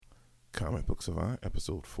Comic Book Savant,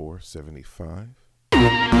 episode 475.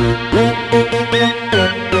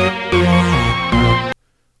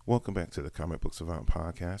 Welcome back to the Comic Book Savant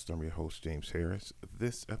podcast. I'm your host, James Harris.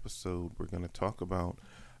 This episode, we're going to talk about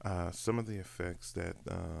some of the effects that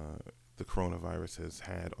the coronavirus has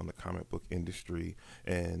had on the comic book industry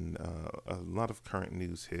and a lot of current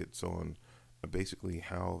news hits on basically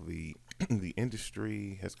how the the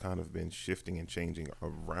industry has kind of been shifting and changing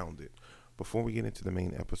around it. Before we get into the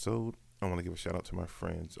main episode, I want to give a shout out to my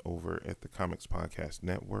friends over at the Comics Podcast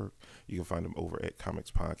Network. You can find them over at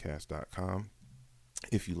comicspodcast.com.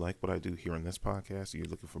 If you like what I do here on this podcast, you're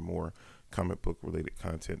looking for more comic book related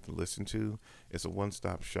content to listen to, it's a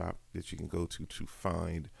one-stop shop that you can go to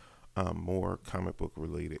find more comic book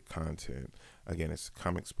related content. Again, it's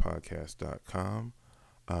comicspodcast.com.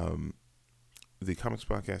 The Comics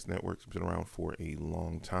Podcast Network has been around for a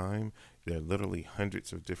long time. There are literally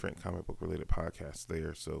hundreds of different comic book related podcasts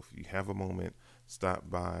there. So if you have a moment, stop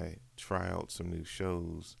by, try out some new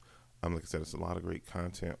shows. Like I said, it's a lot of great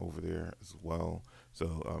content over there as well.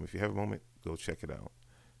 So if you have a moment, go check it out.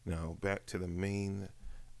 Now, back to the main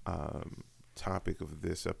topic of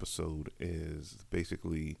this episode is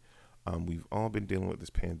basically we've all been dealing with this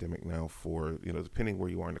pandemic now for, depending where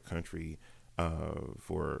you are in the country,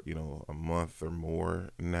 for, a month or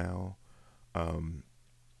more now.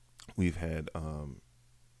 We've had,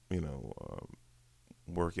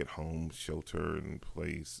 work at home, shelter in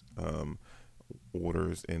place,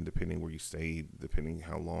 orders, and depending where you stay, depending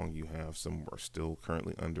how long you have, some are still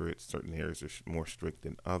currently under it. Certain areas are more strict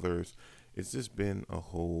than others. It's just been a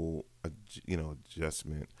whole,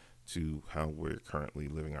 adjustment to how we're currently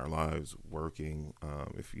living our lives, working.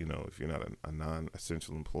 If you're not a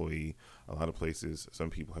non-essential employee, a lot of places,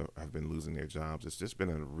 some people have been losing their jobs. It's just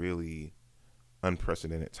been a really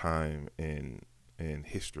unprecedented time in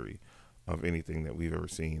history of anything that we've ever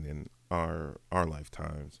seen in our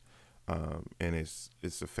lifetimes. And it's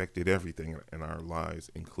affected everything in our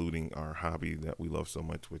lives, including our hobby that we love so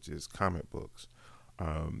much, which is comic books.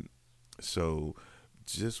 So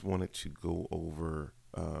just wanted to go over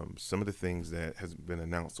some of the things that has been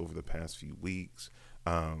announced over the past few weeks.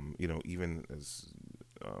 Even as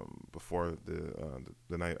before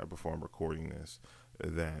the night before I'm recording this,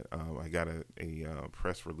 that I got a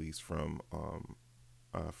press release from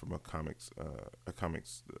a comics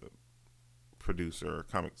producer or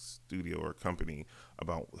comic studio or company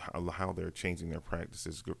about how they're changing their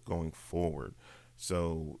practices going forward.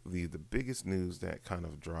 So the biggest news that kind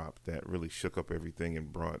of dropped that really shook up everything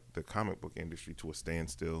and brought the comic book industry to a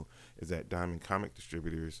standstill is that Diamond Comic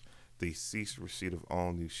Distributors, they ceased receipt of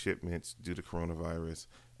all new shipments due to coronavirus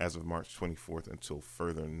as of March 24th until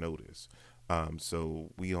further notice.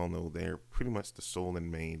 So we all know they're pretty much the sole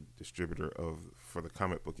and main distributor for the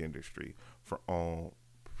comic book industry for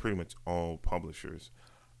pretty much all publishers.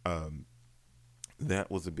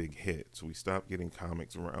 That was a big hit. So we stopped getting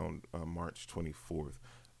comics around March 24th.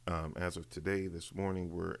 As of today, this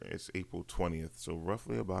morning, it's April 20th, so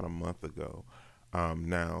roughly about a month ago.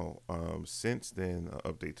 Since then, an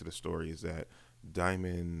update to the story is that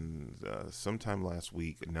Diamond, sometime last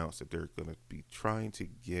week, announced that they're going to be trying to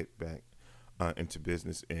get back into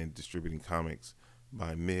business and distributing comics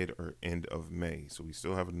by mid or end of May. So we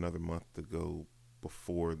still have another month to go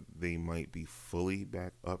before they might be fully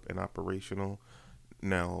back up and operational.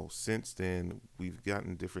 Now, since then, we've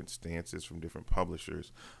gotten different stances from different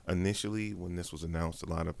publishers. Initially, when this was announced, a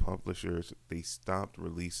lot of publishers, they stopped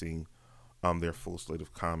releasing their full slate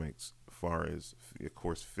of comics. As far as, of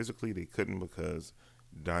course, physically, they couldn't because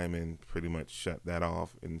Diamond pretty much shut that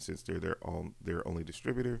off. And since they're their only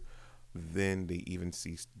distributor, then they even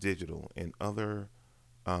ceased digital. And other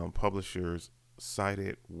publishers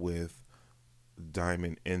sided with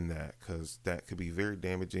Diamond in that because that could be very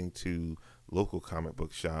damaging to local comic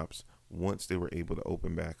book shops once they were able to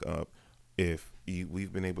open back up. If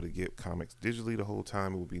we've been able to get comics digitally the whole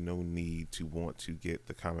time, it would be no need to want to get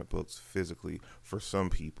the comic books physically for some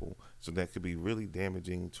people. So that could be really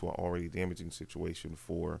damaging to an already damaging situation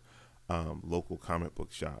for local comic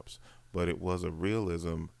book shops. But it was a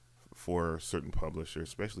realism for certain publishers,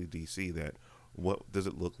 especially DC, that what does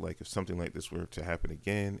it look like if something like this were to happen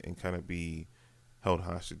again and kind of be held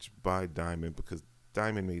hostage by Diamond, because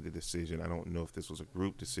Diamond made the decision. I don't know if this was a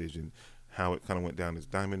group decision. How it kind of went down is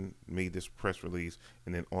Diamond made this press release,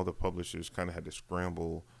 and then all the publishers kind of had to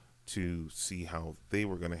scramble to see how they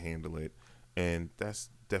were going to handle it. And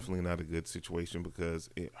that's definitely not a good situation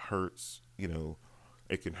because it hurts,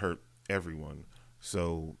 it can hurt everyone.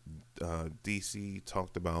 So DC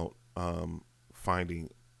talked about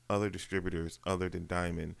finding other distributors other than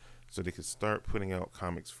Diamond so they could start putting out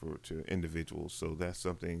comics to individuals. So that's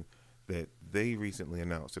something that they recently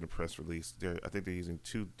announced in a press release. I think they're using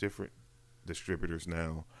two different distributors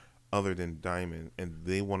now, other than Diamond, and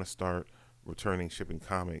they want to start returning shipping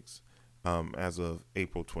comics as of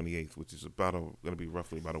April 28th, which is going to be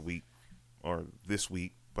roughly about a week, or this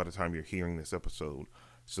week by the time you're hearing this episode.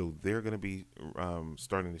 So they're going to be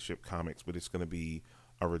starting to ship comics, but it's going to be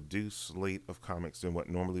a reduced slate of comics than what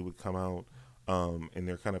normally would come out. And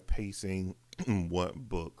they're kind of pacing what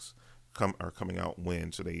books are coming out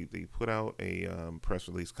when. So they put out a press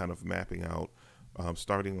release kind of mapping out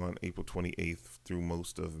starting on April 28th through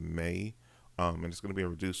most of May. And it's going to be a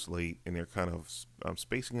reduced slate, and they're kind of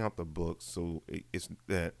spacing out the books so it's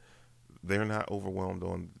that they're not overwhelmed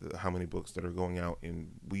on how many books that are going out,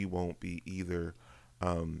 and we won't be either.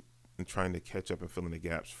 And trying to catch up and fill in the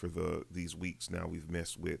gaps for these weeks now we've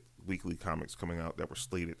missed with weekly comics coming out that were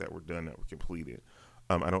slated, that were done, that were completed.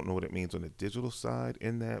 I don't know what it means on the digital side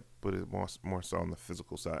in that, but it's more so on the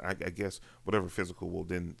physical side. I guess whatever physical will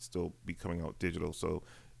then still be coming out digital, so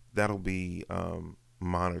that'll be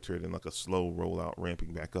monitored and like a slow rollout,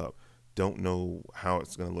 ramping back up. Don't know how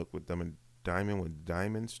it's going to look with them and Diamond when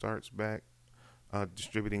Diamond starts back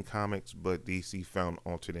distributing comics, but DC found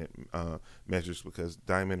alternate measures because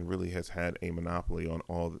Diamond really has had a monopoly on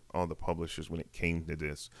all the publishers when it came to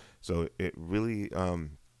this. So it really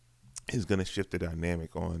is going to shift the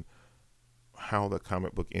dynamic on how the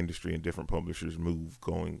comic book industry and different publishers move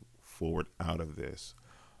going forward out of this.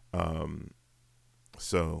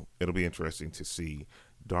 So it'll be interesting to see.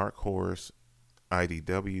 Dark Horse,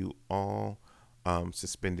 IDW, all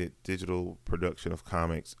suspended digital production of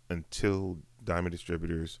comics until Diamond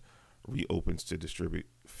Distributors reopens to distribute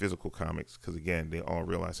physical comics, because again they all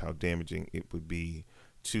realize how damaging it would be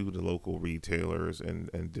to the local retailers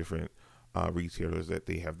and different retailers that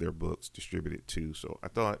they have their books distributed to. So I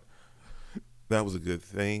thought that was a good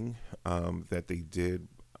thing that they did.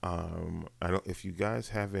 I don't, if you guys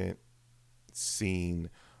haven't seen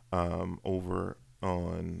over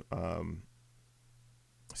on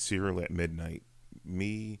Serial at Midnight,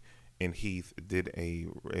 me and Heath did a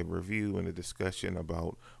review and a discussion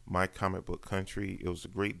about My Comic Book Country. It was a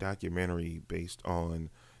great documentary based on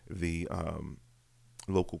the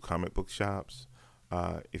local comic book shops.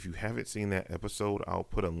 If you haven't seen that episode, I'll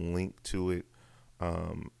put a link to it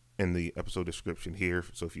in the episode description here.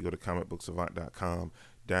 So if you go to comicbooksavant.com,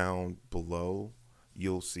 down below,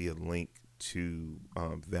 you'll see a link to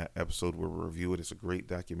that episode where we review it. It's a great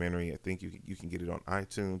documentary. I think you can get it on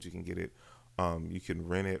iTunes. You can get it. You can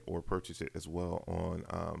rent it or purchase it as well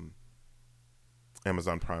on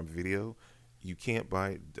Amazon Prime Video. You can't buy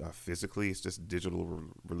it physically. It's just digital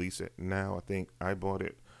release it now. I think I bought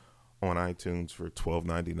it on iTunes for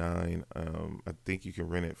 $12.99. I think you can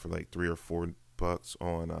rent it for like $3 or $4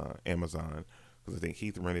 on Amazon, because I think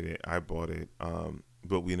Heath rented it. I bought it,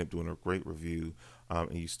 but we ended up doing a great review,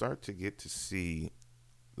 and you start to get to see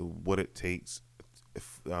what it takes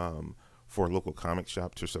for a local comic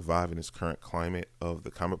shop to survive in this current climate of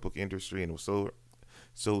the comic book industry. And it was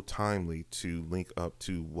so timely to link up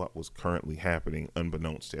to what was currently happening,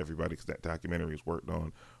 unbeknownst to everybody, because that documentary was worked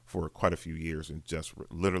on for quite a few years and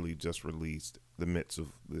literally just released the midst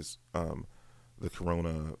of this the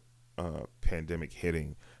corona pandemic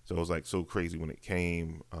hitting. So it was like so crazy when it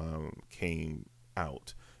came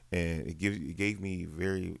out. And it gave me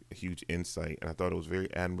very huge insight, and I thought it was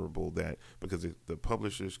very admirable that, because the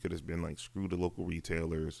publishers could have been like, screw the local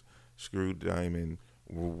retailers, screw Diamond,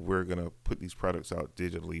 we're going to put these products out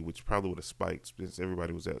digitally, which probably would have spiked since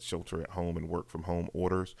everybody was at shelter at home and work from home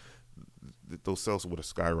orders. Those sales would have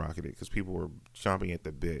skyrocketed because people were chomping at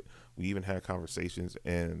the bit. We even had conversations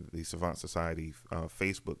in the Savant Society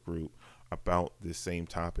Facebook group about this same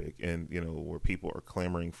topic, and where people are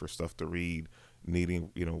clamoring for stuff to read, needing,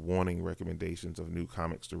 wanting recommendations of new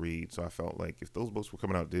comics to read. So I felt like if those books were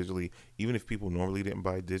coming out digitally, even if people normally didn't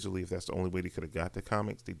buy digitally, if that's the only way they could have got the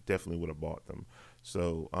comics, they definitely would have bought them.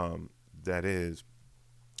 So that is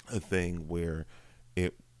a thing where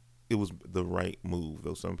it was the right move,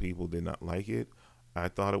 though some people did not like it. I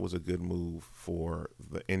thought it was a good move for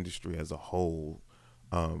the industry as a whole,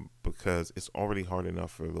 because it's already hard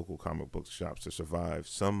enough for local comic book shops to survive.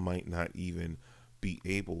 Some might not even be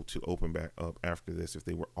able to open back up after this if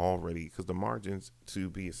they were already, because the margins to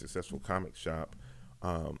be a successful comic shop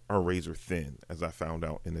are razor thin, as I found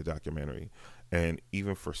out in the documentary. And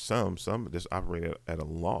even for some just operate at a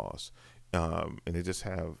loss, and they just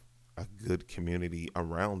have a good community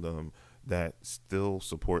around them that still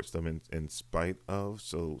supports them in spite of.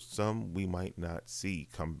 So some we might not see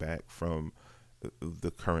come back from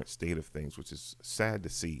the current state of things, which is sad to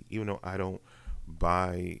see. Even though I don't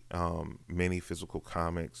buy many physical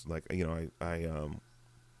comics, like I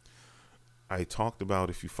I talked about,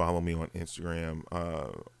 if you follow me on Instagram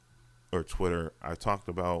or Twitter, I talked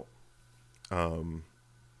about um,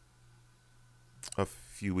 a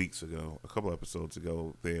few weeks ago, a couple episodes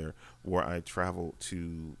ago, there where I traveled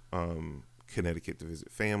to Connecticut to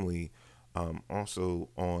visit family. Also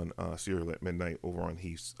on Serial at Midnight over on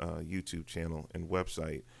Heath's YouTube channel and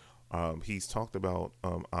website. He's talked about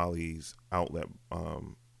Ali's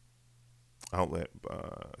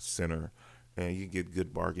center, and you get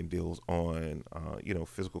good bargain deals on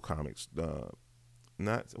physical comics.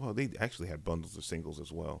 Not well, they actually had bundles of singles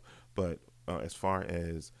as well, but as far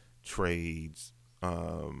as trades,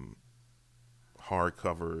 um,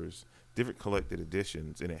 hardcovers, different collected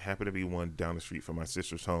editions, and it happened to be one down the street from my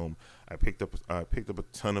sister's home. I picked up a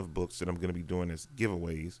ton of books that I'm going to be doing as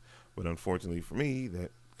giveaways, but unfortunately for me,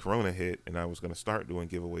 that Corona hit, and I was going to start doing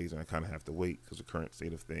giveaways, and I kind of have to wait because the current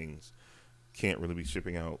state of things can't really be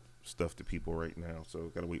shipping out stuff to people right now,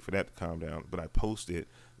 so gotta wait for that to calm down. But I posted,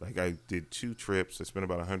 like, I did 2 trips. I spent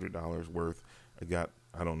about $100 worth. I got,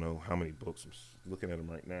 I don't know how many books. I'm looking at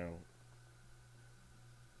them right now.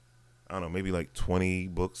 I don't know, maybe like 20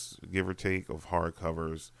 books, give or take, of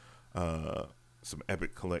hardcovers, uh, some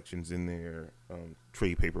epic collections in there,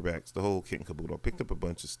 trade paperbacks, the whole kit and caboodle. I picked up a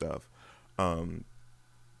bunch of stuff. Um,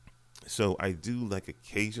 so I do like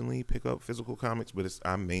occasionally pick up physical comics, but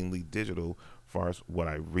I'm mainly digital. As far as what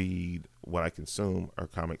I read, what I consume are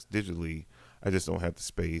comics digitally. I just don't have the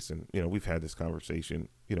space, and we've had this conversation,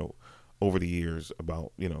 over the years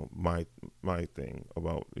about my thing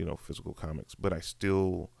about physical comics, but I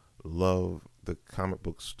still love the comic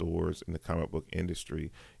book stores and the comic book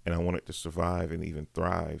industry, and I want it to survive and even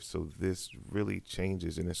thrive. So this really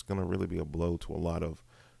changes, and it's going to really be a blow to a lot of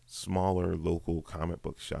smaller local comic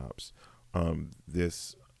book shops.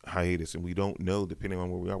 This hiatus, and we don't know, depending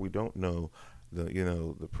on where we are, we don't know.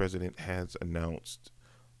 The president has announced,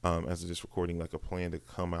 as of this recording, like a plan to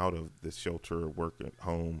come out of this shelter work at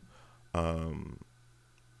home um,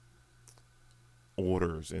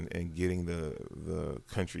 orders, and getting the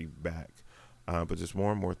country back. But just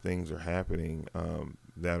more and more things are happening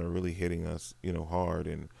that are really hitting us, hard.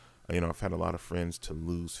 And I've had a lot of friends to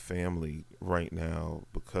lose family right now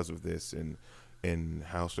because of this, and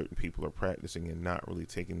how certain people are practicing and not really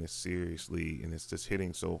taking this seriously, and it's just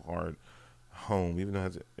hitting so hard home, even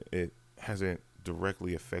though it hasn't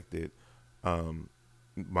directly affected um,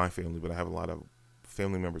 my family, but I have a lot of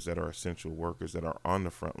family members that are essential workers that are on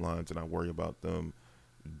the front lines, and I worry about them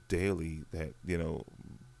daily, that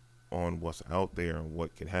on what's out there and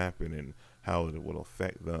what can happen and how it will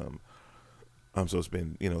affect them. So it's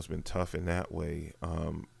been tough in that way.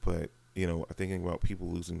 But thinking about people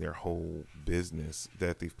losing their whole business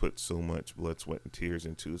that they've put so much blood, sweat, and tears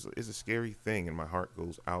into is a scary thing, and my heart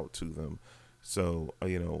goes out to them. So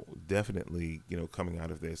definitely, coming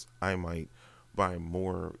out of this, I might try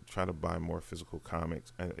to buy more physical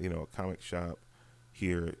comics. A comic shop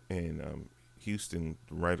here in Houston,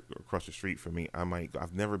 right across the street from me.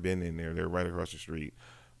 I've never been in there. They're right across the street.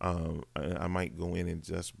 I might go in and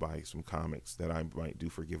just buy some comics that I might do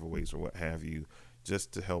for giveaways or what have you,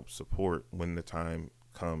 just to help support when the time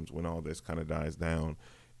comes, when all this kind of dies down,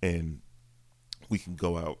 and we can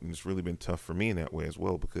go out. And it's really been tough for me in that way as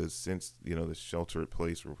well, because since the shelter at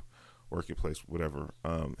place or working place, whatever,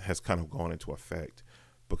 has kind of gone into effect,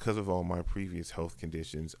 because of all my previous health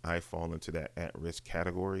conditions, I fall into that at-risk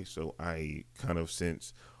category. So I kind of,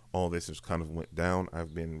 since all this has kind of went down,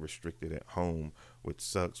 I've been restricted at home, which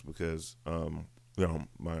sucks because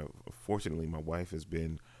fortunately my wife has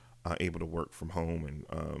been able to work from home, and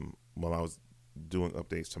while I was doing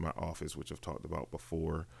updates to my office, which I've talked about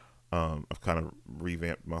before, I've kind of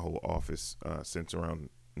revamped my whole office since around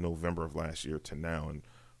November of last year to now, and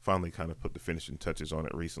finally kind of put the finishing touches on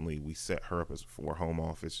it recently. We set her up as for home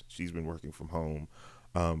office. She's been working from home,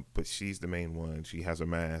 but she's the main one. She has a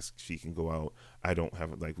mask. She can go out. I don't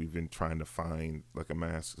have it. Like, we've been trying to find like a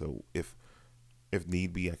mask, so if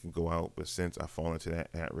need be, I can go out. But since I fall into that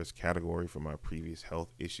at-risk category from my previous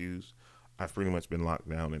health issues, I've pretty much been locked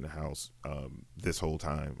down in the house this whole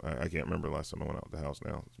time. I can't remember the last time I went out of the house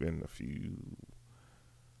now. It's been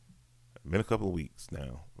a couple of weeks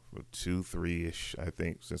now, 2, 3-ish, I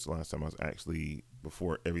think, since the last time I was actually,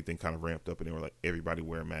 before everything kind of ramped up and they were like, everybody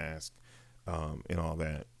wear a mask and all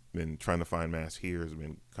that. Been trying to find masks here has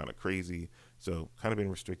been kind of crazy. So kind of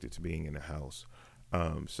been restricted to being in the house.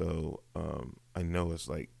 I know it's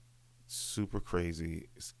like super crazy.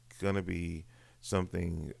 It's going to be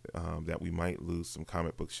something that we might lose some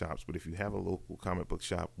comic book shops. But if you have a local comic book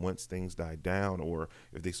shop, once things die down, or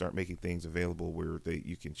if they start making things available where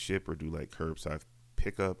you can ship or do like curbside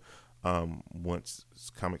pickup, Once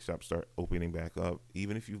comic shops start opening back up,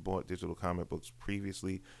 even if you've bought digital comic books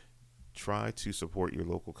previously, try to support your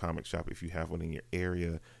local comic shop if you have one in your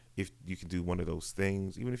area. If you can do one of those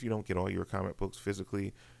things, even if you don't get all your comic books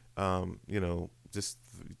physically, just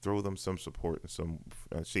throw them some support in some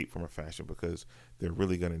shape, form, or fashion, because they're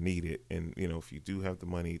really going to need it. And if you do have the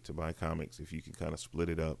money to buy comics, if you can kind of split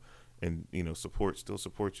it up and still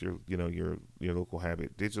support your local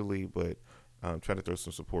habit digitally, but try to throw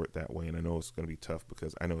some support that way. And I know it's going to be tough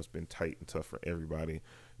because I know it's been tight and tough for everybody,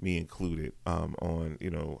 me included, on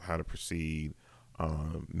how to proceed,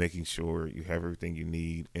 making sure you have everything you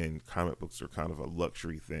need. And comic books are kind of a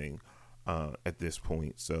luxury thing at this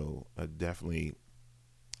point, so definitely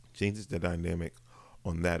changes the dynamic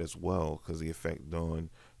on that as well, because the effect on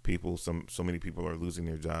people, so many people are losing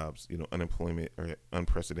their jobs. Unemployment are at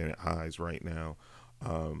unprecedented highs right now.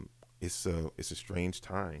 It's a strange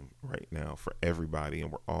time right now for everybody,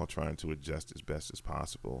 and we're all trying to adjust as best as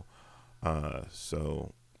possible.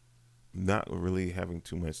 So not really having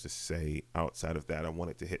too much to say outside of that. I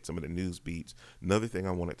wanted to hit some of the news beats. Another thing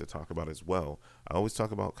I wanted to talk about as well. I always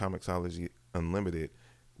talk about Comixology Unlimited,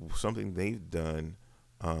 something they've done,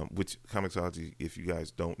 which Comixology, if you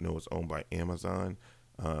guys don't know, is owned by Amazon.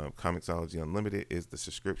 Comixology Unlimited is the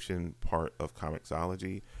subscription part of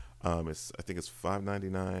Comixology. I think it's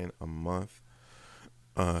 $5.99 a month.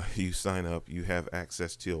 You sign up, you have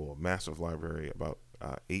access to a massive library, about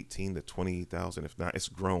 18 to 20,000, if not, it's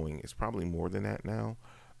growing. It's probably more than that now,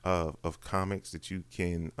 of comics that you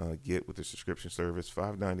can get with the subscription service.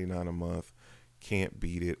 $5.99 a month, can't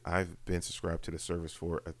beat it. I've been subscribed to the service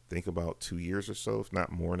for I think about 2 years or so, if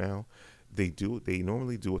not more now. They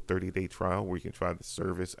normally do a 30-day trial where you can try the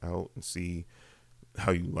service out and see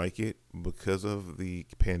how you like it. Because of the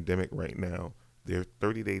pandemic right now, their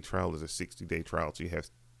 30-day trial is a 60-day trial, so you have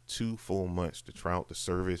 2 full months to try out the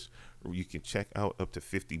service. You can check out up to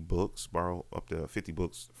 50 books, borrow up to 50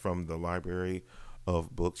 books from the library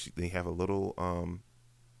of books. They have a little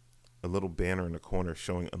banner in the corner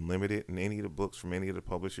showing unlimited, and any of the books from any of the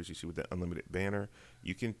publishers you see with that unlimited banner,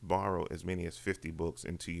 you can borrow as many as 50 books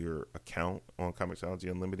into your account on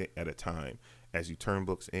Comixology Unlimited at a time. As you turn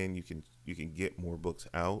books in, you can get more books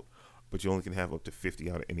out, but you only can have up to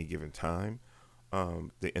 50 out at any given time.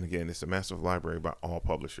 And again, it's a massive library by all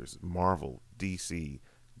publishers: Marvel, DC,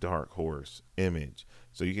 Dark Horse, Image.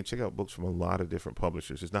 So you can check out books from a lot of different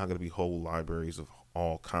publishers. It's not going to be whole libraries of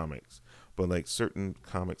all comics, but like certain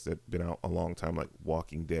comics that have been out a long time, like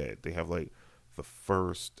Walking Dead, they have like the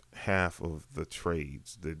first half of the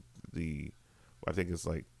trades. The I think it's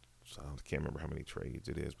like, I can't remember how many trades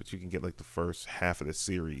it is, but you can get like the first half of the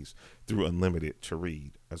series through Unlimited to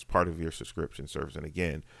read as part of your subscription service. And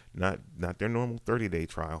again, not their normal 30-day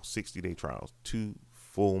trial, 60-day trials, 2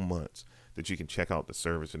 full months that you can check out the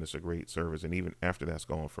service, and it's a great service. And even after that's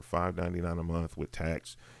gone, for $5.99 a month with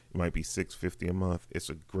tax, it might be $6.50 a month. It's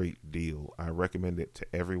a great deal. I recommend it to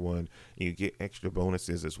everyone. And you get extra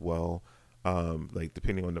bonuses as well, like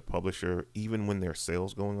depending on the publisher, even when there's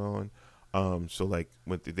sales going on. So like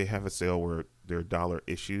when they have a sale where they're dollar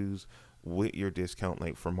issues, with your discount,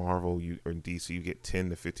 like for Marvel or DC, you get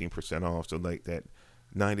 10 to 15% off. So like that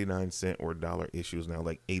 99-cent or dollar issue is now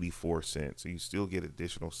like 84 cents. So you still get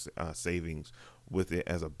additional savings with it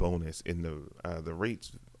as a bonus. In the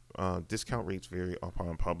rates, discount rates vary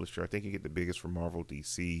upon publisher. I think you get the biggest for Marvel,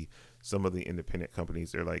 DC. Some of the independent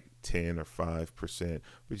companies, they're like 10 or 5%,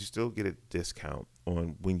 but you still get a discount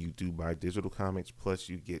on when you do buy digital comics. Plus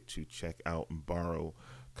you get to check out and borrow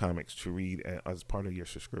comics to read as part of your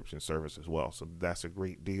subscription service as well. So that's a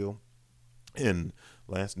great deal. And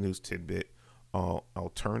last news tidbit,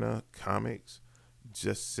 Alterna Comics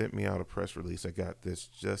just sent me out a press release. I got this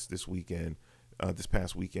just this weekend, this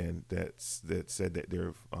past weekend, that said that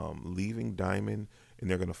they're leaving Diamond and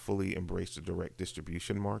they're going to fully embrace the direct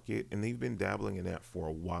distribution market. And they've been dabbling in that for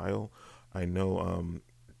a while. I know,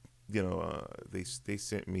 they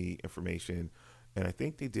sent me information, and I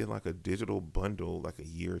think they did like a digital bundle like a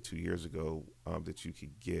year or 2 years ago, that you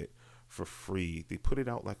could get for free. They put it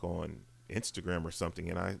out like on Instagram or something,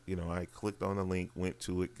 and I clicked on the link, went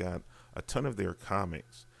to it, got a ton of their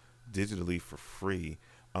comics digitally for free.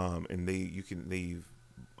 And they've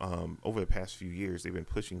over the past few years, they've been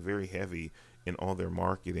pushing very heavy in all their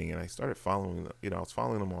marketing. And I started following, I was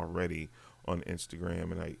following them already on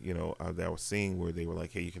Instagram, and I was seeing where they were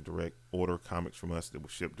like, hey, you can direct order comics from us that will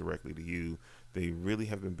ship directly to you. They really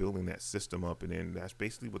have been building that system up, and then that's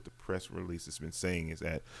basically what the press release has been saying, is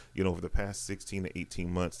that over the past 16 to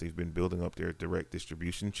 18 months, they've been building up their direct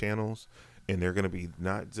distribution channels, and they're going to be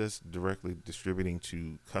not just directly distributing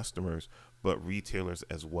to customers, but retailers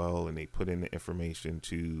as well. And they put in the information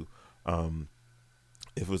to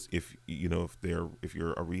If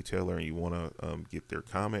you're a retailer and you want to get their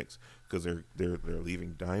comics because they're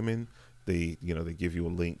leaving Diamond, they give you a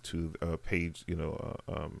link to a page, a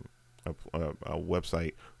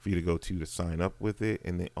website for you to go to sign up with it.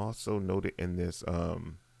 And they also noted in this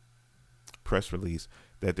press release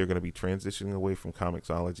that they're going to be transitioning away from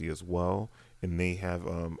Comixology as well, and they have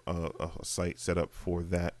a site set up for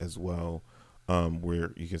that as well,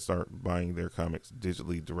 where you can start buying their comics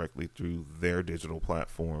digitally directly through their digital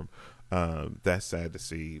platform. That's sad to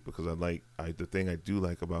see because the thing I do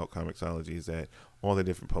like about Comixology is that all the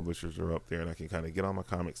different publishers are up there, and I can kind of get all my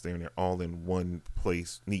comics there, and they're all in one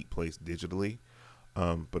place, neat place digitally.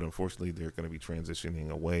 But unfortunately, they're going to be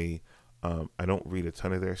transitioning away. I don't read a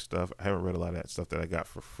ton of their stuff. I haven't read a lot of that stuff that I got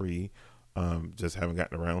for free. Just haven't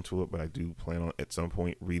gotten around to it, but I do plan on at some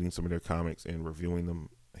point reading some of their comics and reviewing them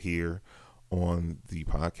here on the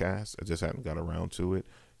podcast. I just hadn't got around to it.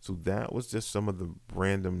 So that was just some of the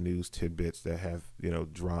random news tidbits that have,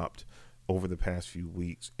 dropped over the past few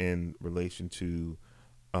weeks in relation to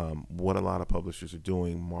what a lot of publishers are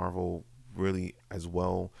doing. Marvel really as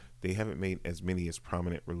well. They haven't made as many as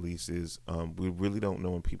prominent releases. We really don't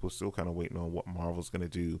know, and people are still kind of waiting on what Marvel's going to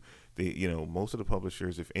do. Most of the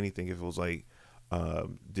publishers, if anything, if it was like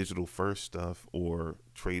digital first stuff or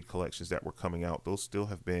trade collections that were coming out, those still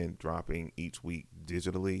have been dropping each week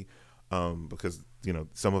digitally. Because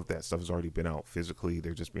some of that stuff has already been out physically.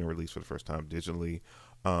 They're just being released for the first time digitally.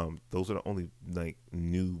 Those are the only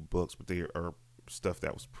new books, but they are stuff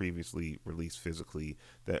that was previously released physically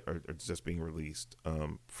that are just being released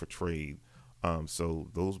for trade. So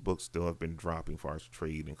those books still have been dropping for our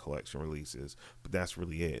trade and collection releases, but that's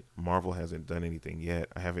really it. Marvel hasn't done anything yet.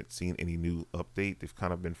 I haven't seen any new update. They've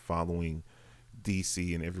kind of been following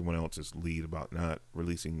DC and everyone else's lead about not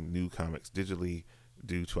releasing new comics digitally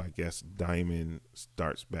due to, I guess, Diamond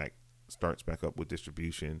starts back up with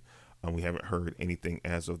distribution. We haven't heard anything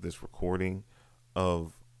as of this recording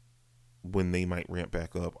of when they might ramp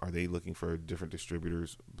back up. Are they looking for different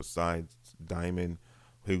distributors besides Diamond?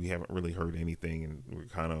 We haven't really heard anything, and we're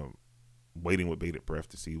kind of waiting with bated breath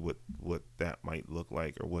to see what that might look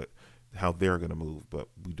like or how they're going to move, but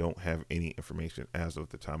we don't have any information as of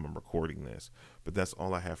the time I'm recording this. But that's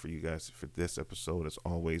all I have for you guys for this episode. As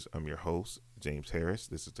always, I'm your host, James Harris.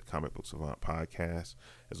 This is the Comic Book Savant podcast.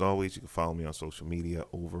 As always, you can follow me on social media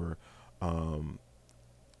over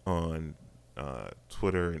on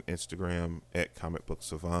Twitter and Instagram at Comic Book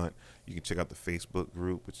Savant. You can check out the Facebook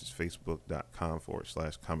group, which is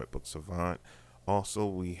facebook.com/Comic Book Savant. Also,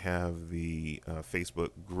 we have the Facebook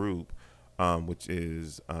group, which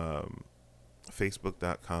is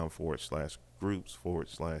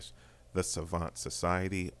facebook.com/groups/the Savant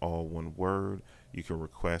Society, all one word. You can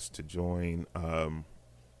request to join,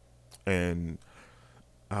 and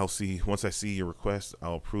once I see your request,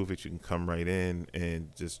 I'll approve it. You can come right in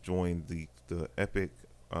and just join the epic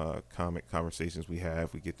comic conversations we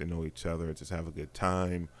have. We get to know each other and just have a good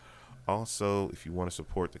time. Also, if you want to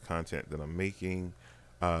support the content that I'm making,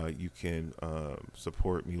 you can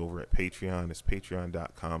support me over at Patreon. It's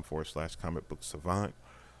patreon.com/Comic Book Savant.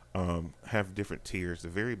 Have different tiers. The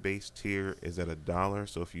very base tier is at $1.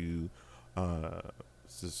 So if you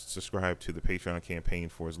subscribe to the Patreon campaign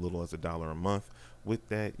for as little as $1 a month, with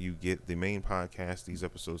that you get the main podcast. These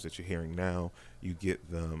episodes that you're hearing now, you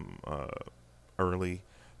get them early.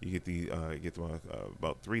 You get them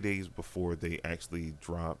about 3 days before they actually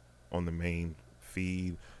drop on the main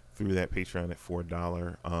feed through that Patreon at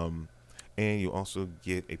 $4. And you also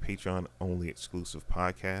get a Patreon only exclusive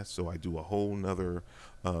podcast. So I do a whole nother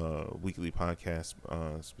weekly podcast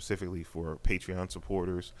specifically for Patreon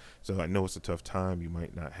supporters. So I know it's a tough time. You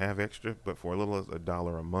might not have extra, but for a little as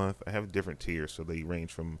 $1 a month, I have different tiers. So they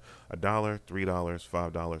range from $1, $3,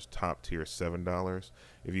 $5, top tier $7.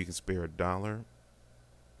 If you can spare $1,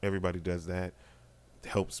 everybody does that. It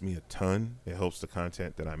helps me a ton. It helps the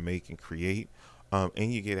content that I make and create.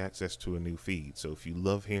 And you get access to a new feed. So if you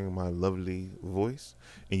love hearing my lovely voice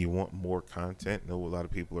and you want more content, know a lot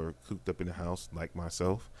of people are cooped up in the house like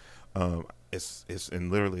myself. It's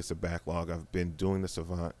a backlog. I've been doing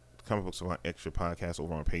the Comic Book Savant Extra podcast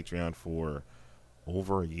over on Patreon for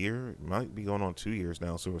over a year. It might be going on 2 years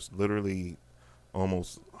now. So it's literally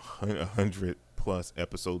almost 100 plus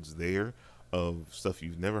episodes there of stuff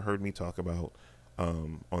you've never heard me talk about.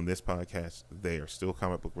 On this podcast, they are still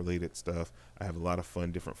comic book related stuff. I have a lot of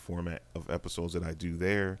fun, different format of episodes that I do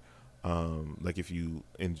there. Like if you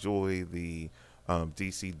enjoy the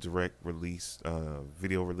DC direct release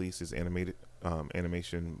video releases,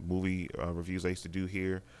 animation movie reviews I used to do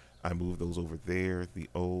here, I move those over there. The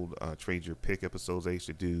old Trade Your Pick episodes I used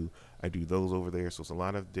to do, I do those over there. So it's a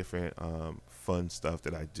lot of different fun stuff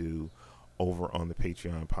that I do over on the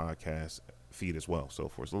Patreon podcast feed as well. So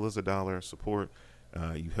for as little as $1 support,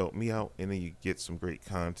 you help me out, and then you get some great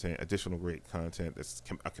content, additional great content that's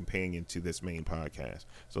a companion to this main podcast.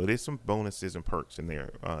 So there's some bonuses and perks in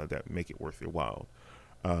there that make it worth your while.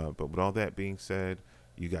 But with all that being said,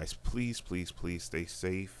 you guys, please, please, please stay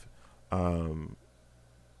safe.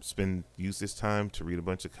 Use this time to read a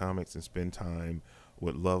bunch of comics and spend time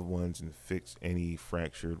with loved ones and fix any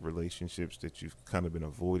fractured relationships that you've kind of been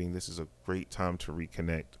avoiding. This is a great time to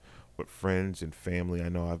reconnect with friends and family. I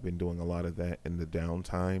know I've been doing a lot of that in the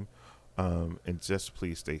downtime. And just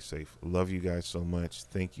please stay safe. Love you guys so much.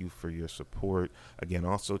 Thank you for your support. Again,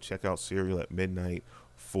 also check out Serial at Midnight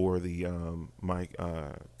for the my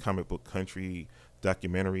comic book country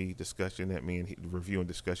documentary discussion that review and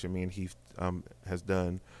discussion me and Heath has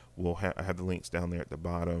done. I have the links down there at the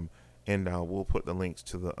bottom, and we'll put the links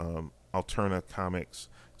to the Alterna Comics,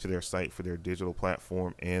 to their site for their digital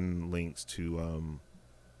platform, and links to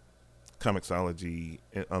Comixology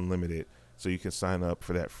Unlimited, so you can sign up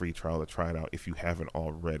for that free trial to try it out if you haven't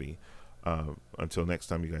already. Until next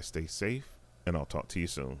time, you guys stay safe, and I'll talk to you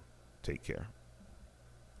soon. Take care.